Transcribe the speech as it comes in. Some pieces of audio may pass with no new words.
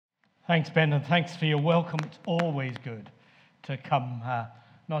Thanks, Ben, and thanks for your welcome. It's always good to come,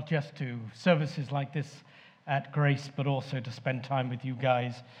 not just to services like this at Grace, but also to spend time with you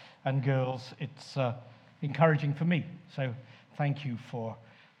guys and girls. It's encouraging for me. So thank you for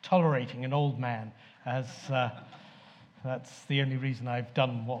tolerating an old man, as that's the only reason I've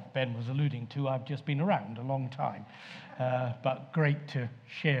done what Ben was alluding to. I've just been around a long time, but great to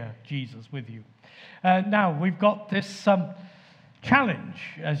share Jesus with you. Now, we've got this challenge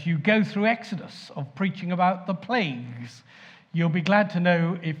as you go through Exodus of preaching about the plagues. You'll be glad to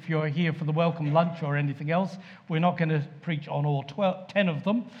know, if you're here for the welcome lunch or anything else, we're not going to preach on all 10 of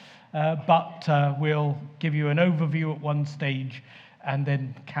them, but we'll give you an overview at one stage and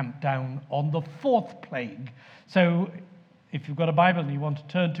then camp down on the fourth plague. So if you've got a Bible and you want to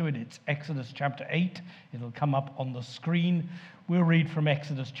turn to it, it's Exodus chapter 8. It'll come up on the screen. We'll read from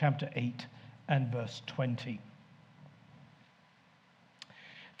Exodus chapter 8 and verse 20.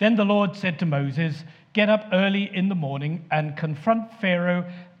 Then the Lord said to Moses, "Get up early in the morning and confront Pharaoh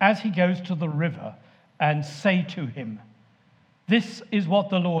as he goes to the river, and say to him, 'This is what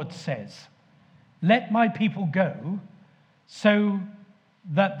the Lord says. Let my people go so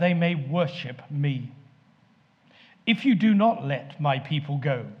that they may worship me. If you do not let my people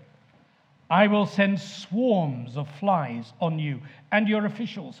go, I will send swarms of flies on you and your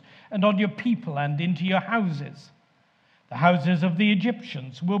officials and on your people and into your houses. The houses of the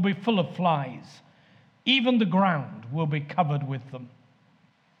Egyptians will be full of flies. Even the ground will be covered with them.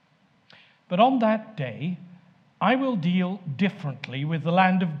 But on that day, I will deal differently with the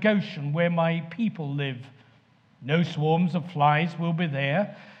land of Goshen, where my people live. No swarms of flies will be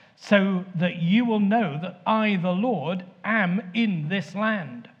there, so that you will know that I, the Lord, am in this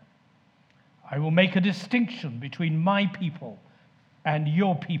land. I will make a distinction between my people and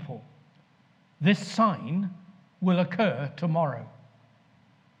your people. This sign will occur tomorrow.'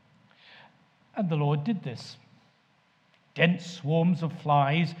 And the Lord did this. Dense swarms of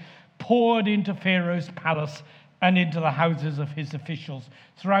flies poured into Pharaoh's palace and into the houses of his officials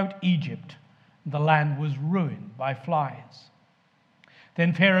throughout Egypt. The land was ruined by flies.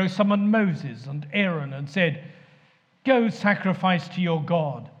 Then Pharaoh summoned Moses and Aaron and said, 'Go sacrifice to your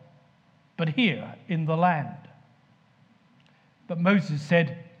God, but here in the land.' But Moses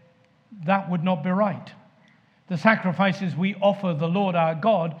said, 'That would not be right. The sacrifices we offer the Lord our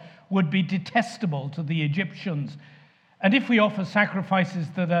God would be detestable to the Egyptians. And if we offer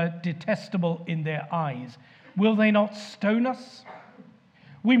sacrifices that are detestable in their eyes, will they not stone us?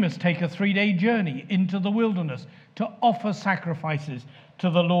 We must take a 3-day journey into the wilderness to offer sacrifices to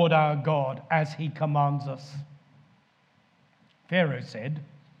the Lord our God as he commands us.' Pharaoh said,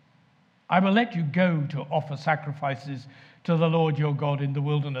 'I will let you go to offer sacrifices to the Lord your God in the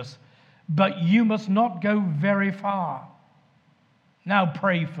wilderness, but you must not go very far. Now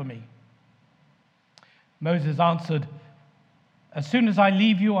pray for me.' Moses answered, 'As soon as I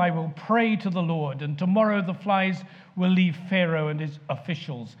leave you, I will pray to the Lord, and tomorrow the flies will leave Pharaoh and his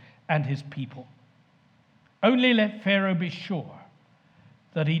officials and his people. Only let Pharaoh be sure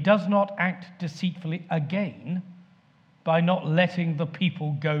that he does not act deceitfully again by not letting the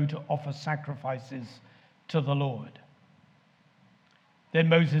people go to offer sacrifices to the Lord.' Then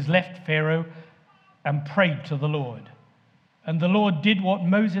Moses left Pharaoh and prayed to the Lord. And the Lord did what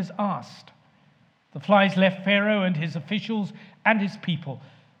Moses asked. The flies left Pharaoh and his officials and his people.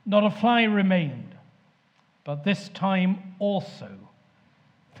 Not a fly remained. But this time also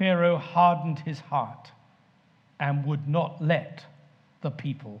Pharaoh hardened his heart and would not let the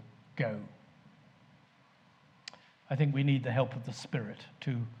people go." I think we need the help of the Spirit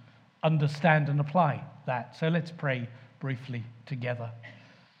to understand and apply that. So let's pray briefly together.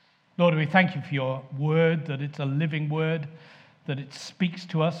 Lord, we thank you for your word, that it's a living word, that it speaks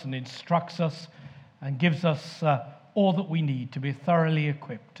to us and instructs us and gives us all that we need to be thoroughly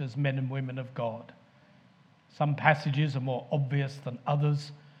equipped as men and women of God. Some passages are more obvious than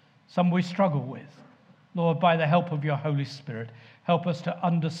others. Some we struggle with. Lord, by the help of your Holy Spirit, help us to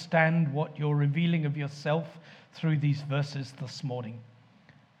understand what you're revealing of yourself through these verses this morning,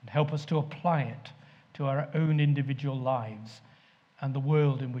 and help us to apply it to our own individual lives and the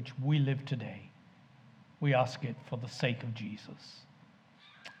world in which we live today. We ask it for the sake of Jesus.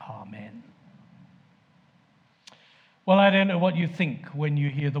 Amen. Well, I don't know what you think when you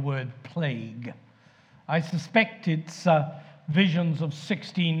hear the word plague. I suspect it's visions of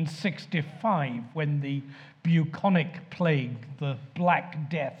 1665, when the bubonic plague, the Black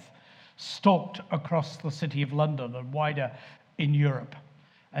Death, stalked across the city of London and wider in Europe.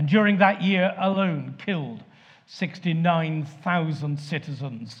 And during that year alone killed 69,000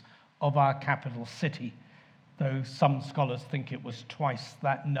 citizens of our capital city. though some scholars think it was twice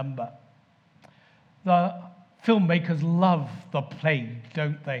that number. The filmmakers love the plague,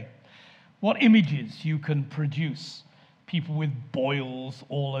 don't they? What images you can produce. People with boils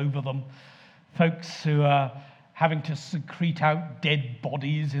all over them, folks who are having to secrete out dead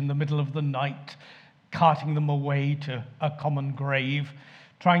bodies in the middle of the night, carting them away to a common grave,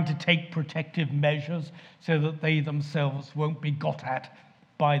 trying to take protective measures so that they themselves won't be got at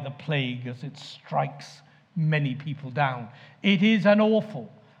by the plague as it strikes many people down. It is an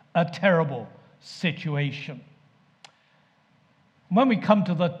awful, a terrible situation. When we come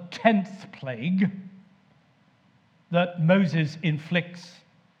to the 10th plague that Moses inflicts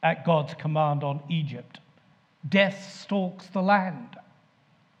at God's command on Egypt, death stalks the land.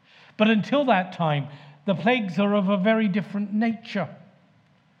 But until that time, the plagues are of a very different nature.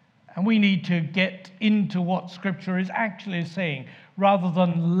 And we need to get into what Scripture is actually saying, rather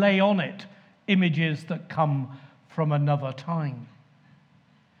than lay on it images that come from another time.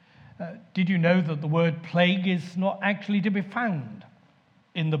 Did you know that the word plague is not actually to be found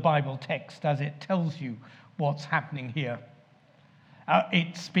in the Bible text as it tells you what's happening here?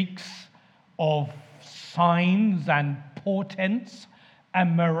 It speaks of signs and portents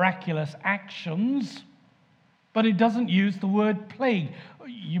and miraculous actions, but it doesn't use the word plague.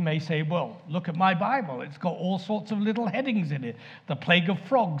 You may say, well, look at my Bible. It's got all sorts of little headings in it. The plague of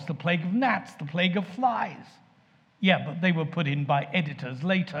frogs, the plague of gnats, the plague of flies. Yeah, but they were put in by editors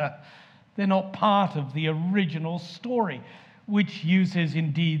later. They're not part of the original story, which uses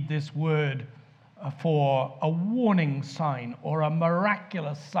indeed this word for a warning sign or a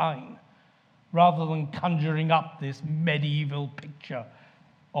miraculous sign, rather than conjuring up this medieval picture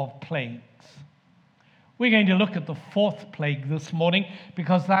of plagues. We're going to look at the 4th plague this morning,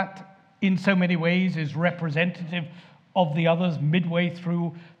 because that in so many ways is representative of the others midway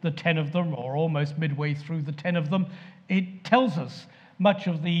through the 10 of them, or almost midway through the 10 of them. It tells us much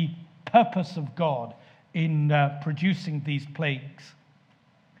of the purpose of God in producing these plagues.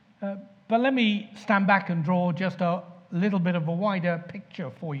 But let me stand back and draw just a little bit of a wider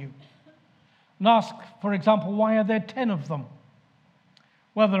picture for you. And ask, for example, why are there 10 of them?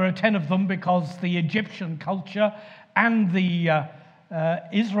 Well, there are 10 of them because the Egyptian culture and the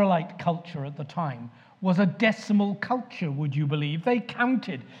Israelite culture at the time was a decimal culture, would you believe? They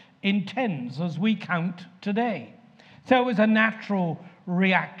counted in tens as we count today. So it was a natural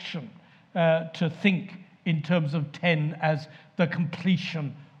reaction to think in terms of 10 as the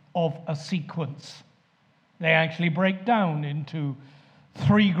completion of a sequence. They actually break down into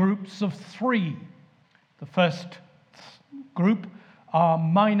 3 groups of 3. The first group are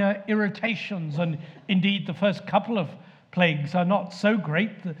minor irritations, and indeed the first couple of plagues are not so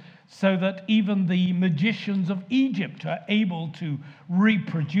great, so that even the magicians of Egypt are able to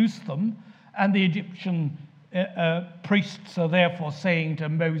reproduce them, and the Egyptian priests are therefore saying to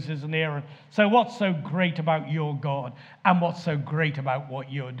Moses and Aaron, so what's so great about your God, and what's so great about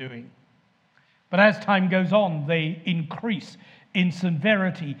what you're doing? But as time goes on, they increase in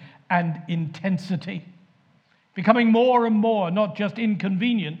severity and intensity, becoming more and more not just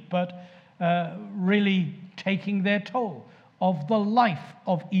inconvenient, but really taking their toll of the life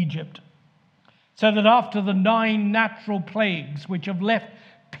of Egypt. So that after the 9 natural plagues, which have left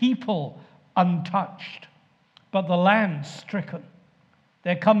people untouched, but the land stricken,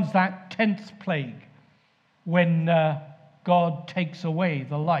 there comes that 10th plague, when God takes away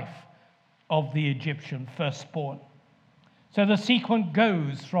the life of the Egyptian firstborn. So the sequence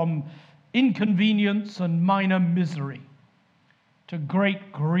goes from inconvenience and minor misery to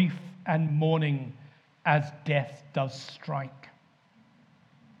great grief and mourning as death does strike.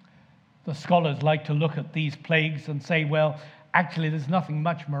 The scholars like to look at these plagues and say, well, actually there's nothing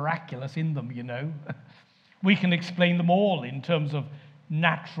much miraculous in them, you know. We can explain them all in terms of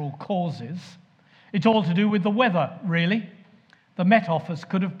natural causes. It's all to do with the weather, really. The Met Office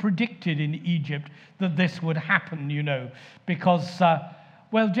could have predicted in Egypt that this would happen, you know, because,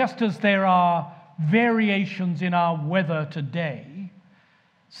 well, just as there are variations in our weather today,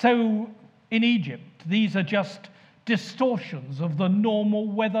 so in Egypt, these are just distortions of the normal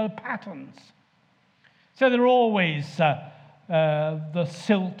weather patterns. So there are always, the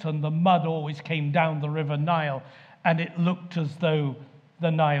silt and the mud always came down the River Nile, and it looked as though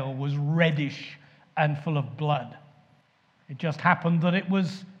the Nile was reddish and full of blood. It just happened that it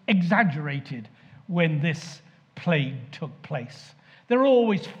was exaggerated when this plague took place. There are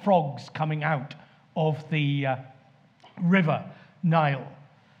always frogs coming out of the River Nile.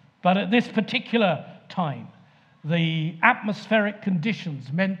 But at this particular time, the atmospheric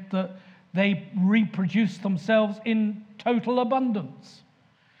conditions meant that they reproduced themselves in total abundance.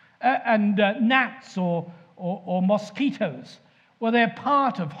 And gnats or or mosquitoes. Well, they're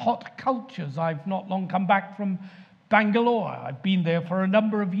part of hot cultures. I've not long come back from Bangalore. I've been there for a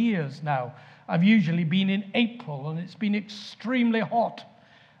number of years now. I've usually been in April, and it's been extremely hot,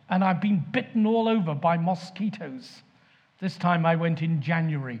 and I've been bitten all over by mosquitoes. This time I went in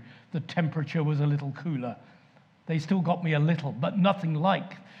January. The temperature was a little cooler. They still got me a little, but nothing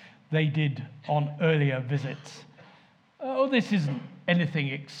like they did on earlier visits. Oh, this isn't anything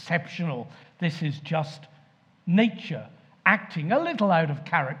exceptional. This is just nature acting a little out of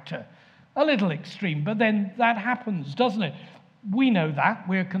character, a little extreme, but then that happens, doesn't it? We know that.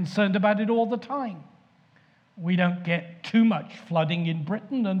 We're concerned about it all the time. We don't get too much flooding in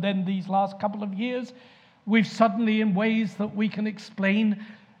Britain, and then these last couple of years, we've suddenly, in ways that we can explain,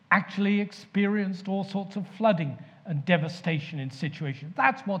 actually experienced all sorts of flooding and devastation in situations.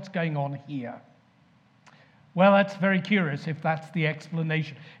 That's what's going on here. Well, that's very curious if that's the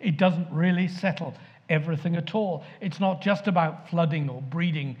explanation. It doesn't really settle everything at all. It's not just about flooding or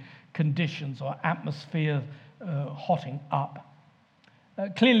breeding conditions or atmosphere hotting up.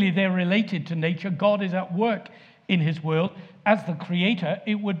 Clearly, they're related to nature. God is at work in his world. As the creator,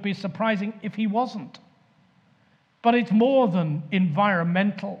 it would be surprising if he wasn't. But it's more than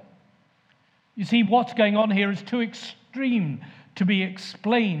environmental. You see, what's going on here is too extreme to be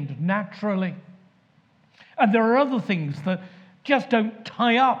explained naturally. And there are other things that just don't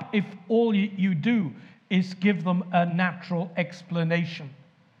tie up if all you do is give them a natural explanation.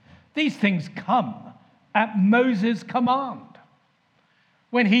 These things come at Moses' command.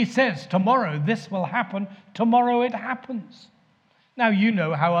 When he says, tomorrow this will happen, tomorrow it happens. Now, you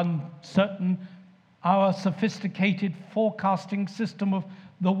know how uncertain our sophisticated forecasting system of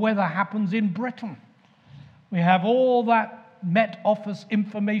the weather happens in Britain. We have all that Met Office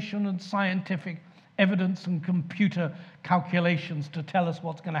information and scientific evidence and computer calculations to tell us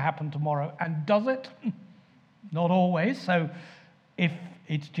what's going to happen tomorrow. And does it? Not always. So if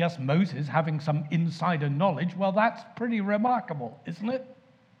it's just Moses having some insider knowledge, well, that's pretty remarkable, isn't it?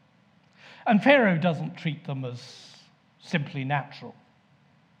 And Pharaoh doesn't treat them as simply natural.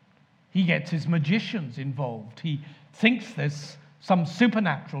 He gets his magicians involved. He thinks there's some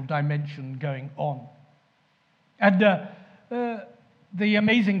supernatural dimension going on. And the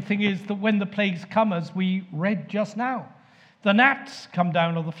amazing thing is that when the plagues come, as we read just now, the gnats come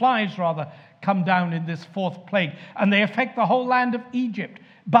down, or the flies rather, come down in this fourth plague, and they affect the whole land of Egypt.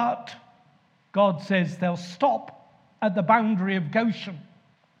 But God says they'll stop at the boundary of Goshen.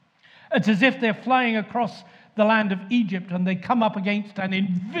 It's as if they're flying across the land of Egypt and they come up against an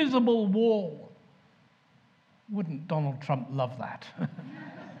invisible wall. Wouldn't Donald Trump love that?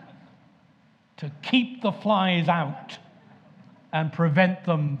 To keep the flies out and prevent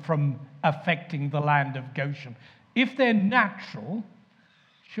them from affecting the land of Goshen. If they're natural,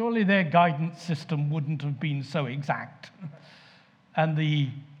 surely their guidance system wouldn't have been so exact, and the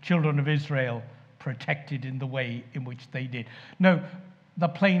children of Israel protected in the way in which they did. No, the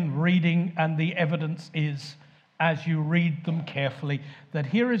plain reading and the evidence is, as you read them carefully, that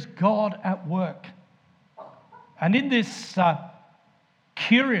here is God at work. And in this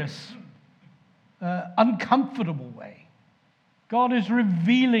curious, uncomfortable way, God is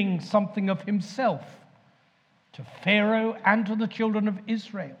revealing something of himself to Pharaoh and to the children of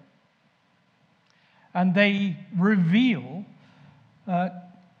Israel. And they reveal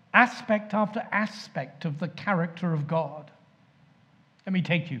aspect after aspect of the character of God. Let me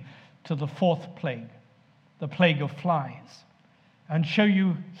take you to the fourth plague, the plague of flies, and show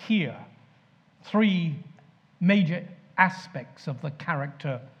you here three major aspects of the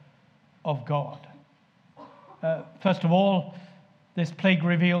character of God. First of all, this plague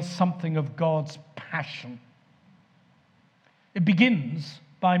reveals something of God's passion. It begins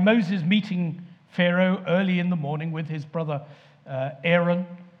by Moses meeting Pharaoh early in the morning with his brother Aaron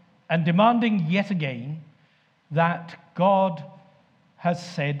and demanding yet again that God has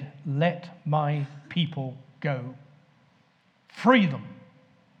said, "Let my people go. Free them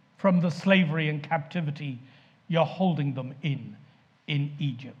from the slavery and captivity you're holding them in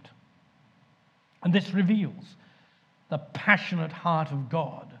Egypt." And this reveals the passionate heart of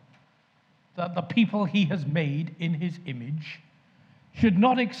God, that the people he has made in his image should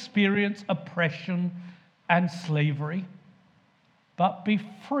not experience oppression and slavery, but be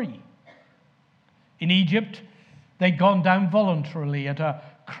free. In Egypt, they'd gone down voluntarily at a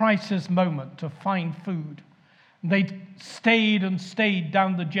crisis moment to find food. They'd stayed and stayed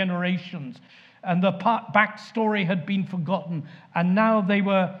down the generations, and the backstory had been forgotten, and now they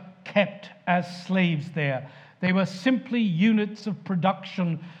were kept as slaves there. They were simply units of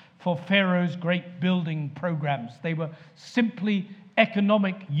production for Pharaoh's great building programs. They were simply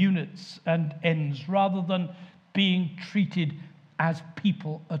economic units and ends rather than being treated as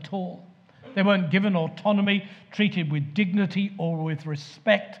people at all. They weren't given autonomy, treated with dignity or with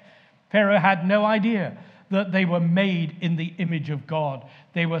respect. Pharaoh had no idea that they were made in the image of God.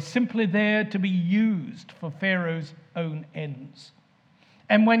 They were simply there to be used for Pharaoh's own ends.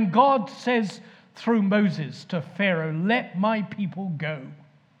 And when God says through Moses to Pharaoh, "Let my people go,"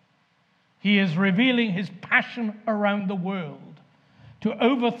 he is revealing his passion around the world to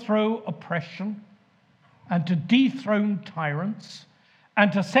overthrow oppression and to dethrone tyrants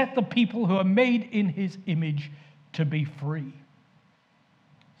and to set the people who are made in his image to be free.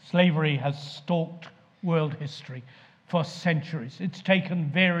 Slavery has stalked world history for centuries. It's taken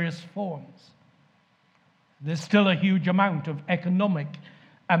various forms. There's still a huge amount of economic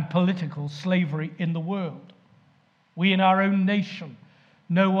and political slavery in the world. We in our own nation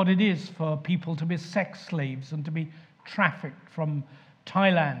know what it is for people to be sex slaves and to be trafficked from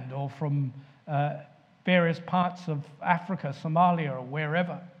Thailand or from various parts of Africa, Somalia, or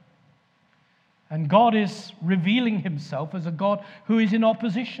wherever. And God is revealing himself as a God who is in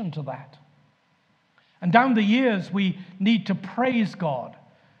opposition to that. And down the years, we need to praise God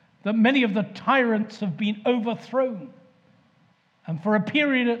that many of the tyrants have been overthrown. And for a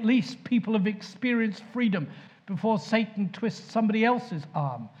period at least, people have experienced freedom before Satan twists somebody else's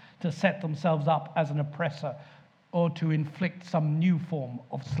arm to set themselves up as an oppressor or to inflict some new form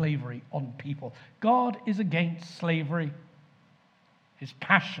of slavery on people. God is against slavery. His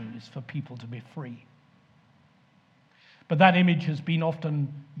passion is for people to be free. But that image has been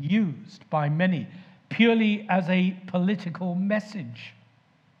often used by many purely as a political message.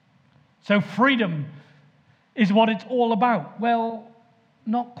 So freedom is what it's all about. Well,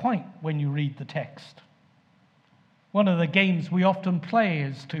 not quite when you read the text. One of the games we often play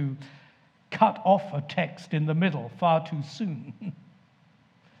is to cut off a text in the middle far too soon.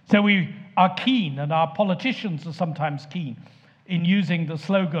 So we are keen, and our politicians are sometimes keen, in using the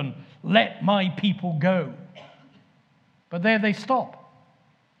slogan, "Let my people go." But there they stop.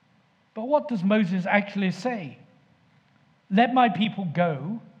 But what does Moses actually say? Let my people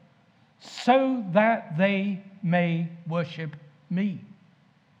go so that they may worship me.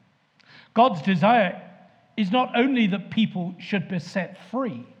 God's desire is not only that people should be set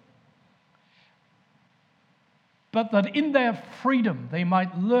free, but that in their freedom they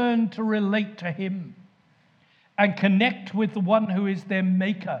might learn to relate to him and connect with the one who is their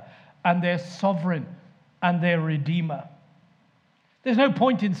maker and their sovereign and their redeemer. There's no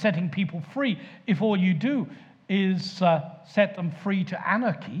point in setting people free if all you do is set them free to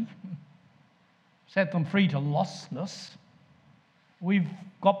anarchy, set them free to lostness. We've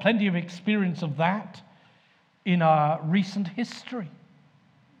got plenty of experience of that in our recent history.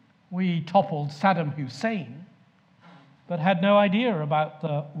 We toppled Saddam Hussein, but had no idea about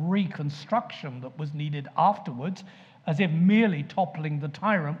the reconstruction that was needed afterwards, as if merely toppling the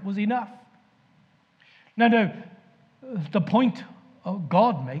tyrant was enough. No, the point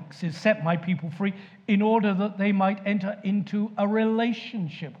God makes is set my people free in order that they might enter into a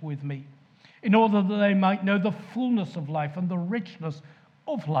relationship with me, in order that they might know the fullness of life and the richness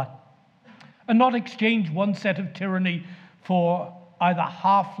of life, and not exchange one set of tyranny for either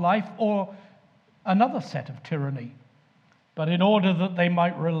half life or another set of tyranny, but in order that they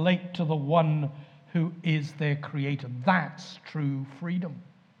might relate to the one who is their creator. That's true freedom,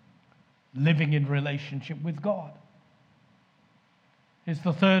 living in relationship with God. It's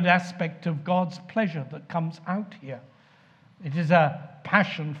the third aspect of God's pleasure that comes out here. It is a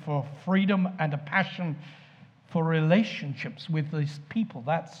passion for freedom and a passion for relationships with these people.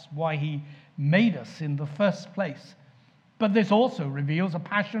 That's why he made us in the first place. But this also reveals a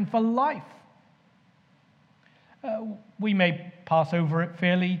passion for life. We may pass over it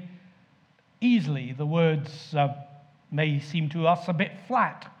fairly easily. The words may seem to us a bit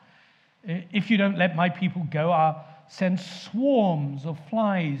flat. If you don't let my people go, I'll send swarms of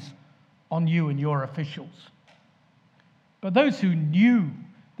flies on you and your officials. But those who knew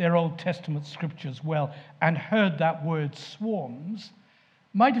their Old Testament scriptures well and heard that word swarms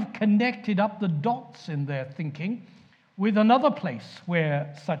might have connected up the dots in their thinking with another place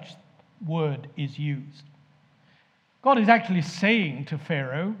where such word is used. God is actually saying to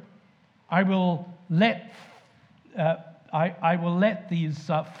Pharaoh, I will let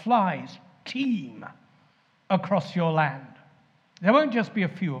these flies teem across your land. There won't just be a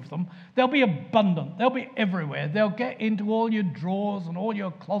few of them. They'll be abundant. They'll be everywhere. They'll get into all your drawers and all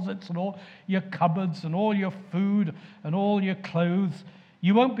your closets and all your cupboards and all your food and all your clothes.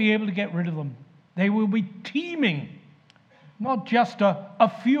 You won't be able to get rid of them. They will be teeming, not just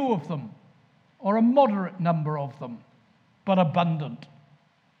a few of them or a moderate number of them. but abundant.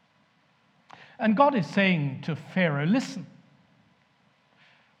 And God is saying to Pharaoh, listen,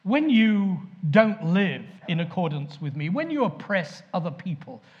 when you don't live in accordance with me, when you oppress other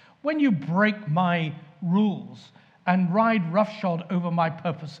people, when you break my rules and ride roughshod over my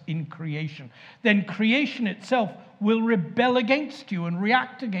purpose in creation, then creation itself will rebel against you and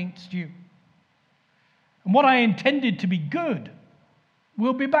react against you. And what I intended to be good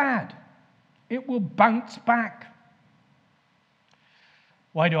will be bad. It will bounce back.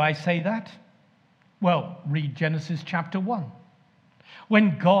 Why do I say that? Well, read Genesis chapter 1.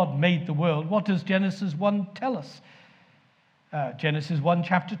 When God made the world, what does Genesis 1 tell us? Genesis 1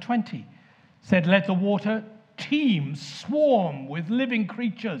 chapter 20 said, let the water teem, swarm with living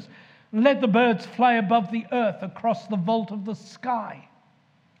creatures. Let the birds fly above the earth across the vault of the sky.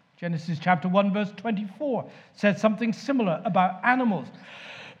 Genesis chapter 1 verse 24 says something similar about animals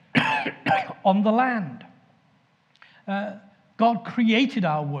on the land. God created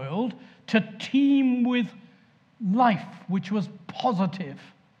our world to teem with life which was positive,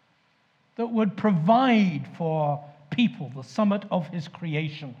 that would provide for people the summit of his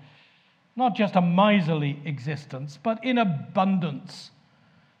creation. Not just a miserly existence, but in abundance.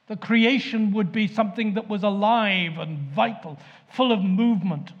 The creation would be something that was alive and vital, full of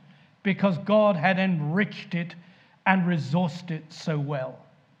movement, because God had enriched it and resourced it so well.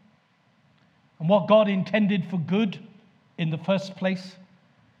 And what God intended for good in the first place,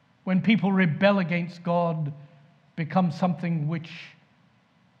 when people rebel against God, becomes something which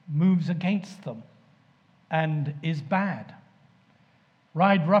moves against them and is bad.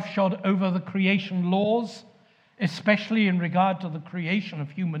 Ride roughshod over the creation laws, especially in regard to the creation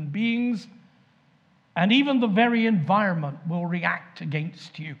of human beings, and even the very environment will react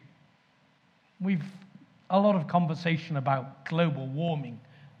against you. We've a lot of conversation about global warming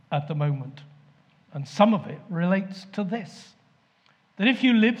at the moment, and some of it relates to this, that if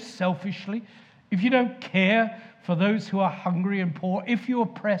you live selfishly, if you don't care for those who are hungry and poor, if you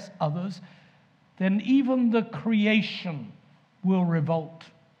oppress others, then even the creation will revolt.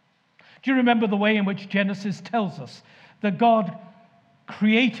 Do you remember the way in which Genesis tells us that God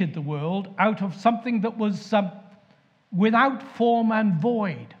created the world out of something that was without form and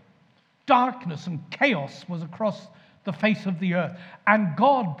void? Darkness and chaos was across the face of the earth, and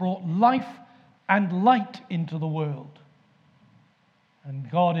God brought life and light into the world. And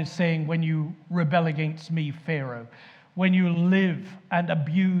God is saying, when you rebel against me, Pharaoh, when you live and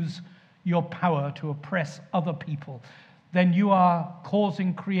abuse your power to oppress other people, then you are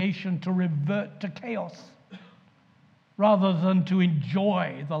causing creation to revert to chaos rather than to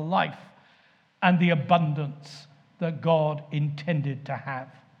enjoy the life and the abundance that God intended to have.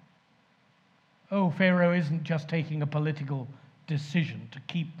 Oh, Pharaoh isn't just taking a political decision to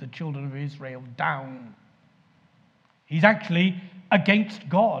keep the children of Israel down. He's actually against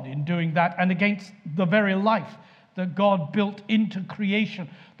God in doing that, and against the very life that God built into creation.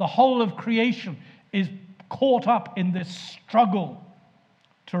 The whole of creation is caught up in this struggle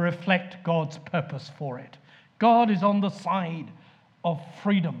to reflect God's purpose for it. God is on the side of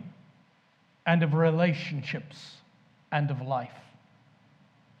freedom and of relationships and of life.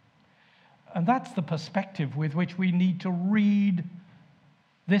 And that's the perspective with which we need to read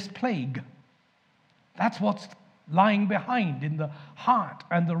this plague. That's what's lying behind in the heart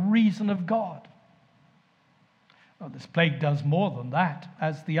and the reason of God. Well, this plague does more than that,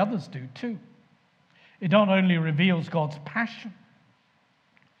 as the others do too. It not only reveals God's passion,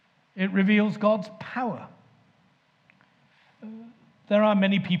 it reveals God's power. There are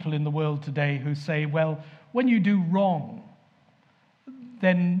many people in the world today who say, well, when you do wrong,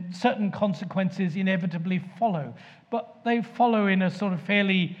 then certain consequences inevitably follow. But they follow in a sort of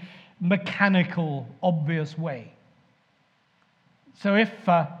fairly mechanical, obvious way. So if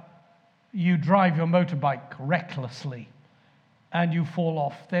you drive your motorbike recklessly and you fall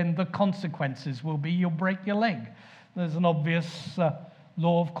off, then the consequences will be you'll break your leg. There's an obvious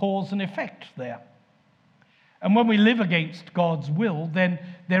law of cause and effect there. And when we live against God's will, then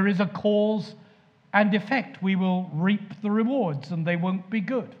there is a cause and effect. We will reap the rewards, and they won't be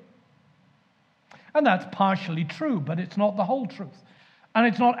good. And that's partially true, but it's not the whole truth. And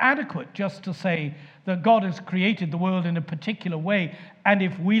it's not adequate just to say that God has created the world in a particular way, and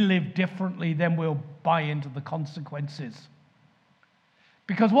if we live differently, then we'll buy into the consequences.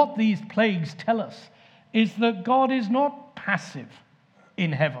 Because what these plagues tell us is that God is not passive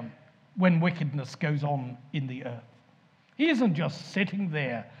in heaven when wickedness goes on in the earth. He isn't just sitting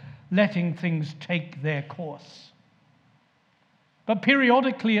there letting things take their course. But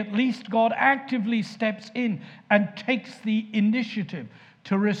periodically, at least, God actively steps in and takes the initiative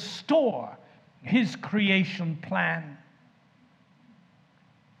to restore his creation plan.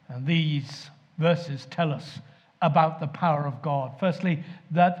 And these verses tell us about the power of God. Firstly,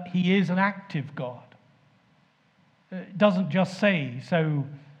 that he is an active God. It doesn't just say, so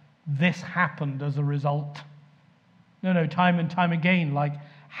this happened as a result. No, time and time again, like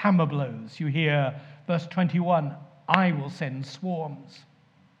hammer blows. You hear verse 21, I will send swarms.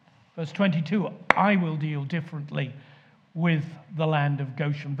 Verse 22, I will deal differently with the land of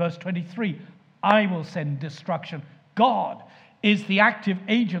Goshen. Verse 23, I will send destruction. God is the active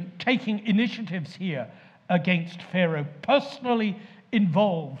agent taking initiatives here against Pharaoh, personally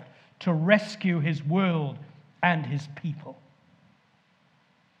involved to rescue his world and his people.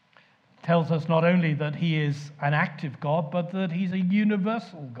 It tells us not only that he is an active God, but that he's a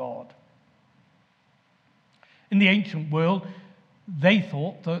universal God. In the ancient world, they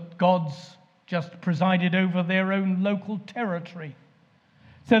thought that gods just presided over their own local territory.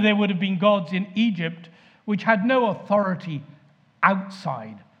 So there would have been gods in Egypt which had no authority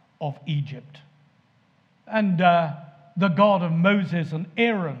outside of Egypt. And the God of Moses and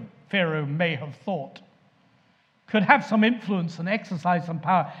Aaron, Pharaoh may have thought, could have some influence and exercise some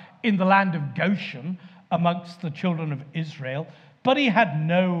power in the land of Goshen amongst the children of Israel, but he had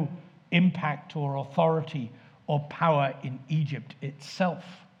no impact or authority or power in Egypt itself.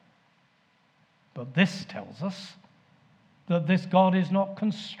 But this tells us that this God is not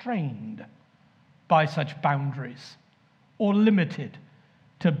constrained by such boundaries or limited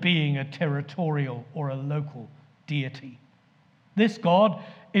to being a territorial or a local deity. This God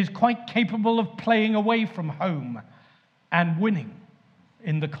is quite capable of playing away from home and winning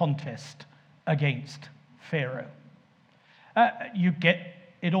in the contest against Pharaoh. You get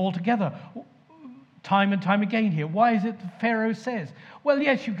it all together time and time again here. Why is it that Pharaoh says, well,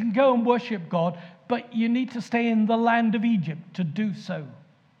 yes, you can go and worship God, but you need to stay in the land of Egypt to do so?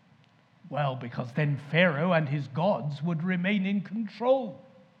 Well, because then Pharaoh and his gods would remain in control.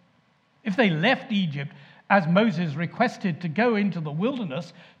 If they left Egypt, as Moses requested, to go into the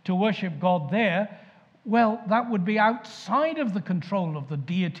wilderness to worship God there, well, that would be outside of the control of the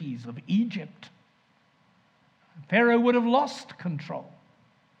deities of Egypt. Pharaoh would have lost control.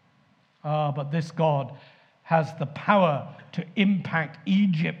 But this God has the power to impact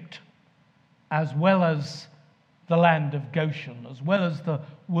Egypt as well as the land of Goshen, as well as the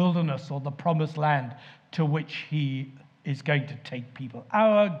wilderness or the promised land to which he is going to take people.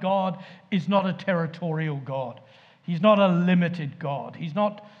 Our God is not a territorial God. He's not a limited God. He's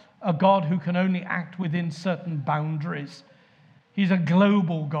not a God who can only act within certain boundaries. He's a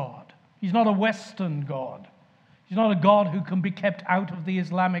global God. He's not a Western God. He's not a God who can be kept out of the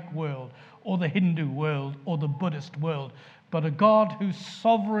Islamic world or the Hindu world or the Buddhist world, but a God who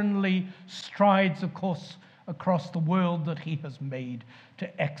sovereignly strides, of course, across the world that he has made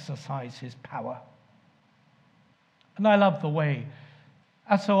to exercise his power. And I love the way,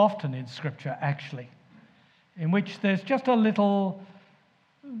 as so often in Scripture actually, in which there's just a little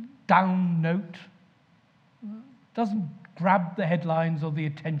down note, doesn't grab the headlines or the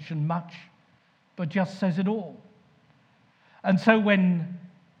attention much, but just says it all. And so when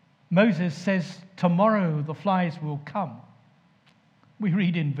Moses says, tomorrow the flies will come, we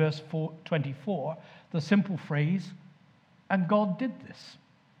read in verse 24 the simple phrase, and God did this.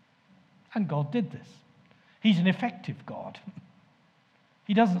 And God did this. He's an effective God.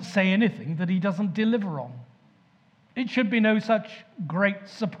 He doesn't say anything that he doesn't deliver on. It should be no such great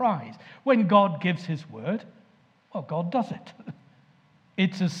surprise. When God gives his word, well, God does it.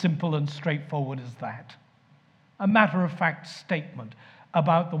 It's as simple and straightforward as that. A matter-of-fact statement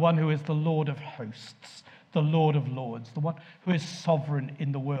about the one who is the Lord of hosts, the Lord of lords, the one who is sovereign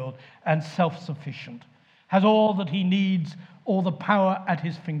in the world and self-sufficient, has all that he needs, all the power at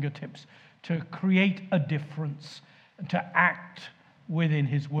his fingertips to create a difference, to act within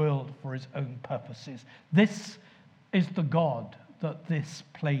his world for his own purposes. This is the God that this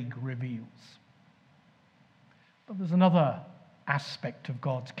plague reveals. But there's another aspect of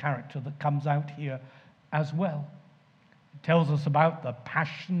God's character that comes out here as well. It tells us about the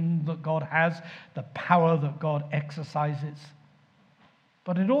passion that God has, the power that God exercises.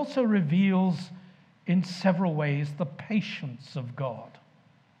 But it also reveals in several ways the patience of God.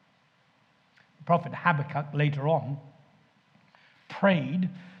 The prophet Habakkuk later on prayed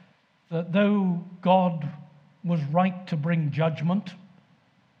that though God was right to bring judgment,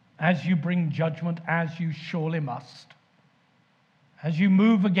 as you bring judgment, as you surely must, as you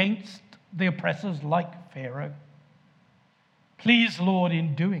move against the oppressors like Pharaoh, please, Lord,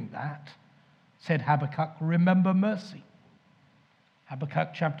 in doing that, said Habakkuk, remember mercy. Habakkuk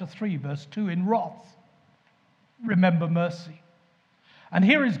chapter 3, verse 2, in wrath, remember mercy. And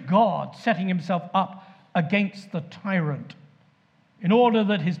here is God setting himself up against the tyrant in order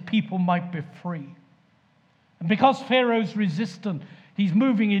that his people might be free. And because Pharaoh's resistant, he's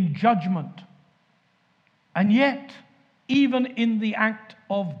moving in judgment. And yet, even in the act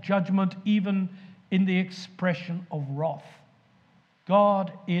of judgment, even in the expression of wrath,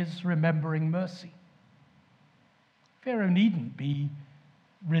 God is remembering mercy. Pharaoh needn't be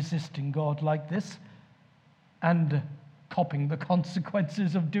resisting God like this and copping the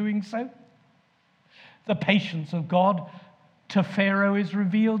consequences of doing so. The patience of God to Pharaoh is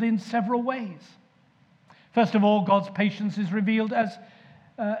revealed in several ways. First of all, God's patience is revealed as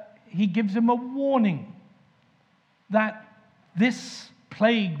he gives him a warning that this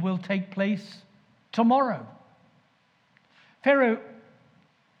plague will take place tomorrow. Pharaoh,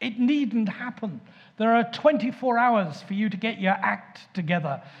 it needn't happen. There are 24 hours for you to get your act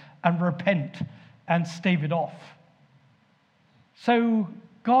together and repent and stave it off. So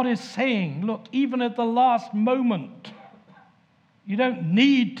God is saying, look, even at the last moment, you don't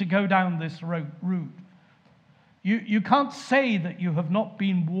need to go down this route. You can't say that you have not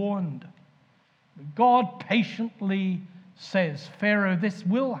been warned. God patiently says, Pharaoh, this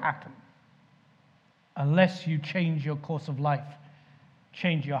will happen unless you change your course of life,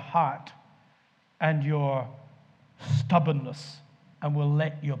 change your heart and your stubbornness, and will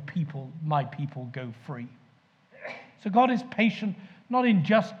let your people, my people, go free. So God is patient, not in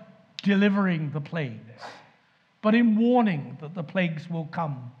just delivering the plagues, but in warning that the plagues will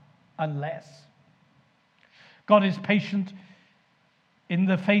come unless. God is patient in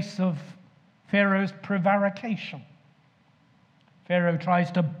the face of Pharaoh's prevarication. Pharaoh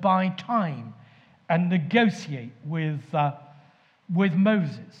tries to buy time and negotiate with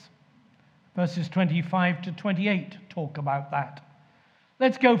Moses. Verses 25 to 28 talk about that.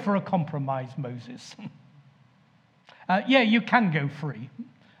 Let's go for a compromise, Moses. Yeah, you can go free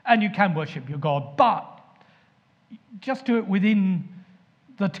and you can worship your God, but just do it within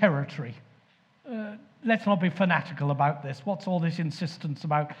the territory. Let's not be fanatical about this. What's all this insistence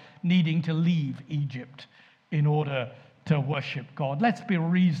about needing to leave Egypt in order to worship God? Let's be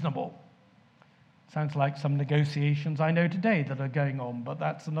reasonable. Sounds like some negotiations I know today that are going on, but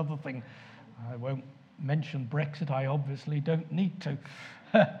that's another thing. I won't mention Brexit. I obviously don't need to.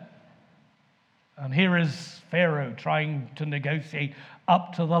 And here is Pharaoh trying to negotiate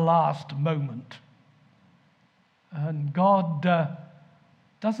up to the last moment. And God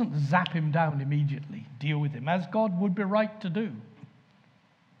doesn't zap him down immediately, deal with him, as God would be right to do.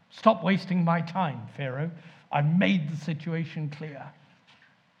 Stop wasting my time, Pharaoh. I've made the situation clear.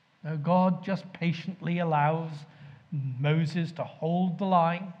 No, God just patiently allows Moses to hold the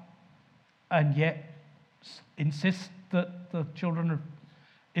line and yet insists that the children of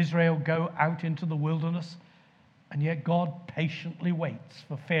Israel go out into the wilderness. And yet God patiently waits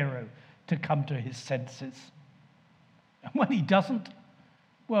for Pharaoh to come to his senses. And when he doesn't,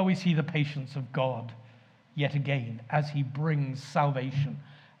 well, we see the patience of God yet again as he brings salvation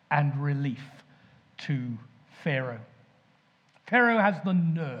and relief to Pharaoh. Pharaoh has the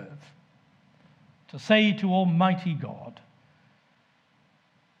nerve to say to Almighty God,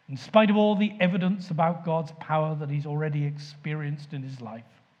 in spite of all the evidence about God's power that he's already experienced in his life,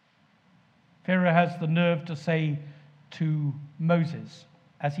 Pharaoh has the nerve to say to Moses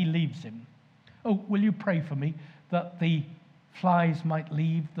as he leaves him, oh, will you pray for me that the flies might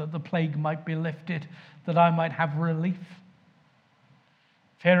leave, that the plague might be lifted, that I might have relief?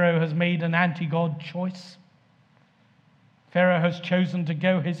 Pharaoh has made an anti-God choice. Pharaoh has chosen to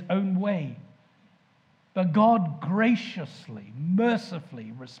go his own way. But God graciously,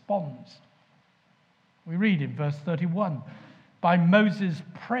 mercifully responds. We read in verse 31, by Moses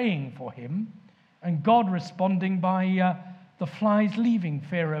praying for him, and God responding by the flies leaving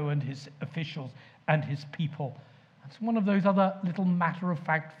Pharaoh and his officials and his people. It's one of those other little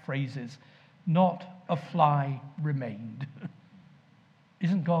matter-of-fact phrases, not a fly remained.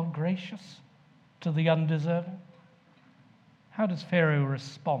 Isn't God gracious to the undeserving? How does Pharaoh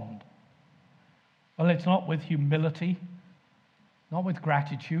respond? Well, it's not with humility, not with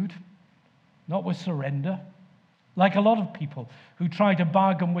gratitude, not with surrender. Like a lot of people who try to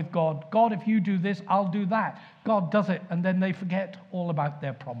bargain with God. God, if you do this, I'll do that. God does it, and then they forget all about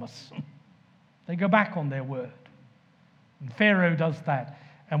their promise. They go back on their word. And Pharaoh does that.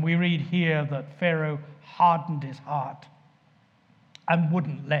 And we read here that Pharaoh hardened his heart and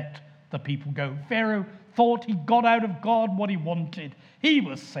wouldn't let the people go. Pharaoh thought he got out of God what he wanted. He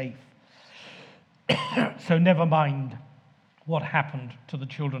was safe. So never mind what happened to the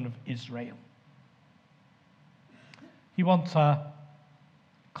children of Israel. He wants a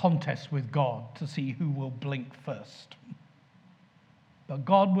contest with God to see who will blink first. But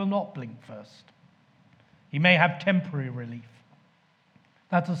God will not blink first. He may have temporary relief,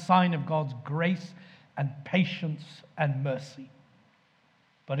 That's a sign of God's grace and patience and mercy.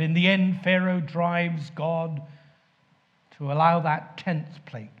 But in the end, Pharaoh drives God to allow that 10th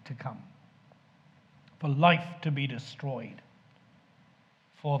plague to come, for life to be destroyed,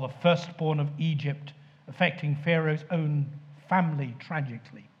 for the firstborn of Egypt, affecting Pharaoh's own family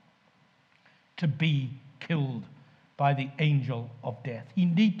tragically, to be killed by the angel of death. He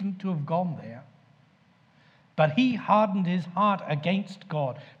needn't to have gone there. But he hardened his heart against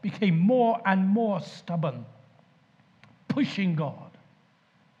God, became more and more stubborn, pushing God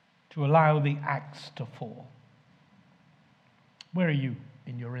to allow the axe to fall. Where are you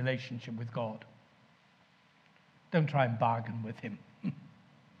in your relationship with God? Don't try and bargain with him.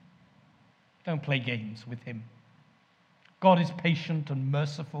 Don't play games with him. God is patient and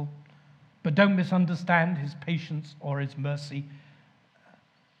merciful, but don't misunderstand his patience or his mercy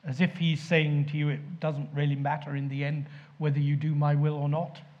as if he's saying to you, it doesn't really matter in the end whether you do my will or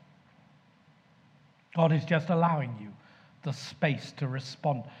not. God is just allowing you the space to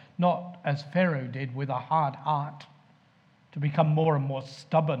respond, not as Pharaoh did with a hard heart, to become more and more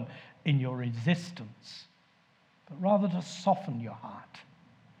stubborn in your resistance, but rather to soften your heart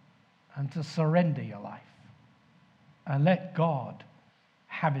and to surrender your life and let God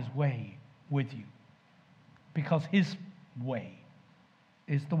have his way with you, because his way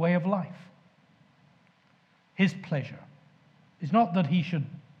is the way of life. His pleasure is not that he should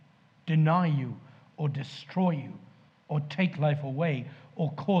deny you or destroy you or take life away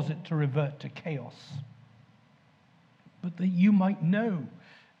or cause it to revert to chaos, but that you might know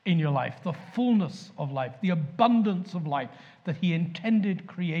in your life the fullness of life, the abundance of life that he intended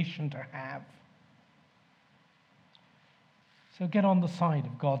creation to have. So get on the side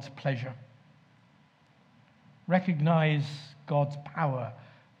of God's pleasure. Recognize God's power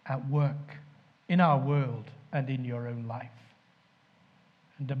at work in our world and in your own life.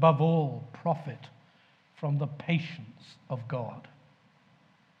 And above all, profit from the patience of God.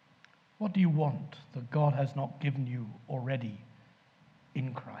 What do you want that God has not given you already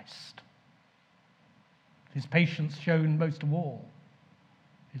in Christ? His patience shown most of all,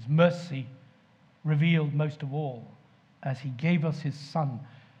 his mercy revealed most of all, as he gave us his Son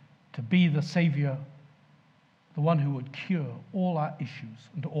to be the Savior, the one who would cure all our issues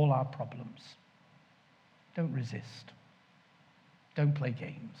and all our problems. Don't resist. Don't play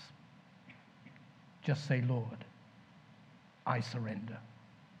games. Just say, Lord, I surrender.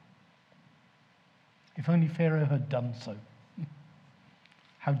 If only Pharaoh had done so,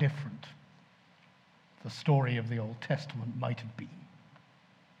 how different the story of the Old Testament might have been.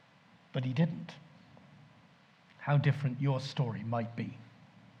 But he didn't. How different your story might be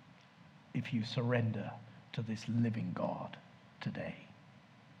if you surrender to this living God today.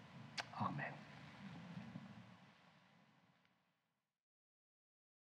 Amen.